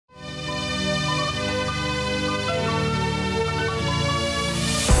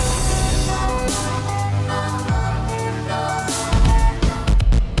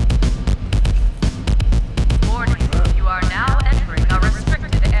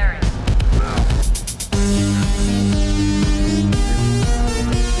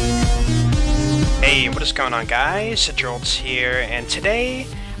going on, guys? Jolts here, and today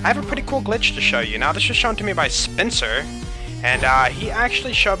I have a pretty cool glitch to show you. Now, this was shown to me by Spencer, and he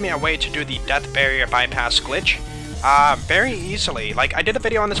actually showed me a way to do the death barrier bypass glitch very easily. Like, I did a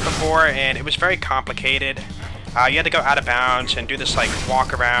video on this before, and it was very complicated. You had to go out of bounds and do this, like,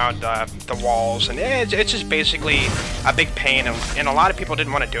 walk around the walls, and it's just basically a big pain, and a lot of people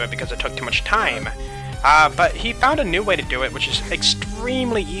didn't want to do it because it took too much time. But he found a new way to do it, which is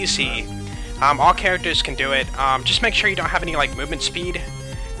extremely easy. All characters can do it. Just make sure you don't have any like movement speed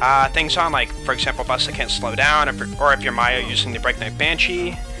things on, like for example Busta can't slow down, or if you're Maya using the Breakneck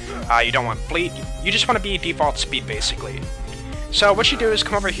Banshee, you don't want Fleet. You just want to be default speed basically. So what you do is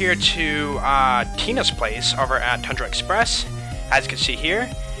come over here to Tina's place over at Tundra Express, as you can see here,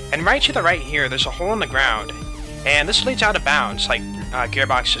 and right to the right here there's a hole in the ground, and this leads out of bounds. Like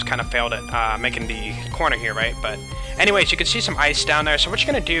Gearbox just kind of failed at making the corner here, right? But anyways, you can see some ice down there, so what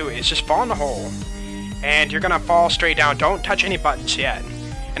you're going to do is just fall in the hole, and you're going to fall straight down. Don't touch any buttons yet.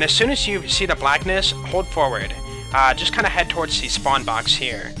 And as soon as you see the blackness, hold forward. Just kind of head towards the spawn box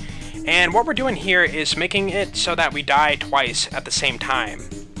here. And what we're doing here is making it so that we die twice at the same time.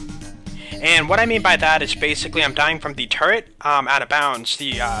 And what I mean by that is basically I'm dying from the turret out of bounds,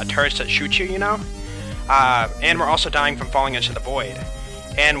 the turrets that shoot you, you know? And we're also dying from falling into the void.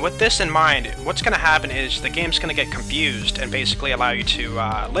 And with this in mind, what's going to happen is the game's going to get confused and basically allow you to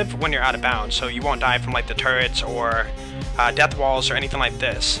live when you're out of bounds, so you won't die from like the turrets or death walls or anything like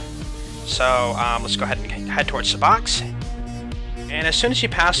this. So let's go ahead and head towards the box. And as soon as you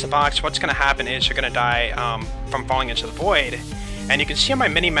pass the box, what's going to happen is you're going to die from falling into the void. And you can see on my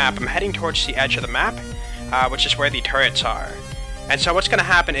mini-map, I'm heading towards the edge of the map, which is where the turrets are. And so what's going to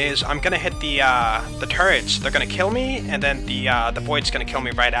happen is I'm going to hit the turrets, they're going to kill me, and then the void's going to kill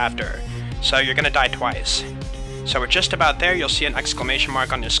me right after. So you're going to die twice. So we're just about there. You'll see an exclamation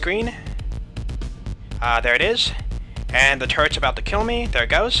mark on your screen. There it is. And the turret's about to kill me. There it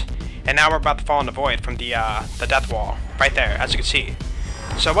goes. And now we're about to fall in the void from the death wall. Right there, as you can see.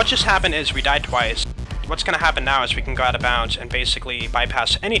 So what just happened is we died twice. What's going to happen now is we can go out of bounds and basically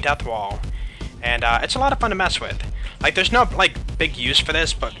bypass any death wall. And it's a lot of fun to mess with. Like, there's no, like, big use for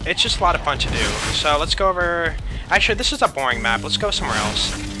this, but it's just a lot of fun to do. So let's go over... Actually, this is a boring map. Let's go somewhere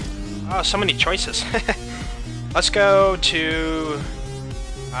else. Oh, so many choices. Let's go to...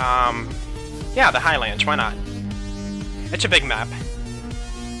 yeah, the Highlands. Why not? It's a big map.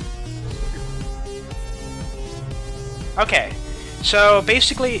 Okay. So,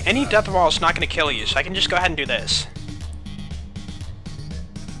 basically, any death wall is not going to kill you, so I can just go ahead and do this.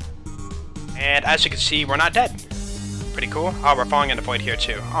 And as you can see, we're not dead. Pretty cool. Oh, we're falling in the void here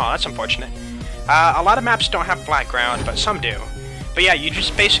too. Oh, that's unfortunate. A lot of maps don't have flat ground, but some do. But yeah, you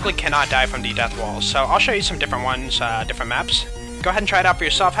just basically cannot die from the death walls. So I'll show you some different ones, different maps. Go ahead and try it out for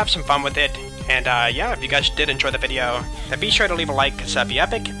yourself, have some fun with it. And yeah, if you guys did enjoy the video, then be sure to leave a like, because that'd be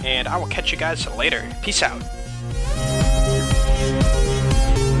epic. And I will catch you guys later. Peace out.